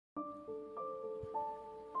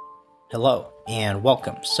Hello and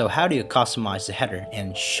welcome. So how do you customize the header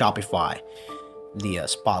in Shopify? The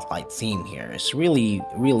Spotlight theme here. It's really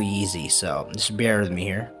easy, so just bear with me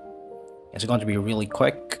here. It's going to be really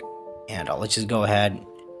quick, and let's just go ahead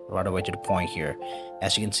right away to the point here.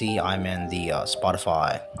 As you can see, I'm in the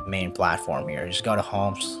Spotify main platform here. Just go to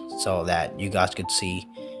home so that you guys could see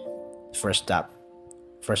first step,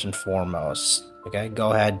 first and foremost. Okay,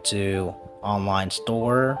 go ahead to online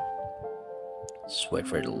store. Just wait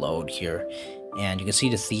for it to load here, and you can see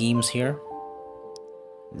the themes here.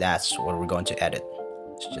 That's what we're going to edit.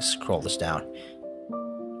 Let's just scroll this down,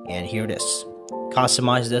 and here it is.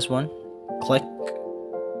 Customize this one. Click,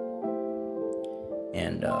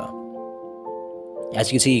 and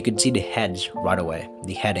as you can see the heads right away.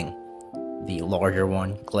 The heading, the larger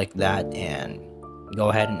one. Click that and go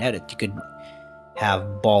ahead and edit. You could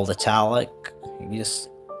have bold italic. You just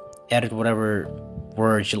edit whatever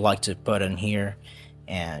words you like to put in here,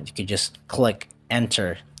 and you can just click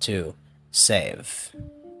enter to save.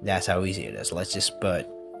 That's how easy it is. Let's just put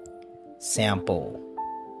sample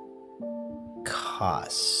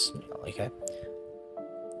cost. Okay,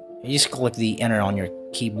 you just click the enter on your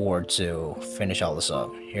keyboard to finish all this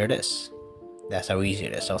up. Here it is. That's how easy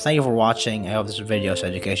it is. So thank you for watching. I hope this video is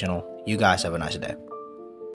educational. You guys have a nice day.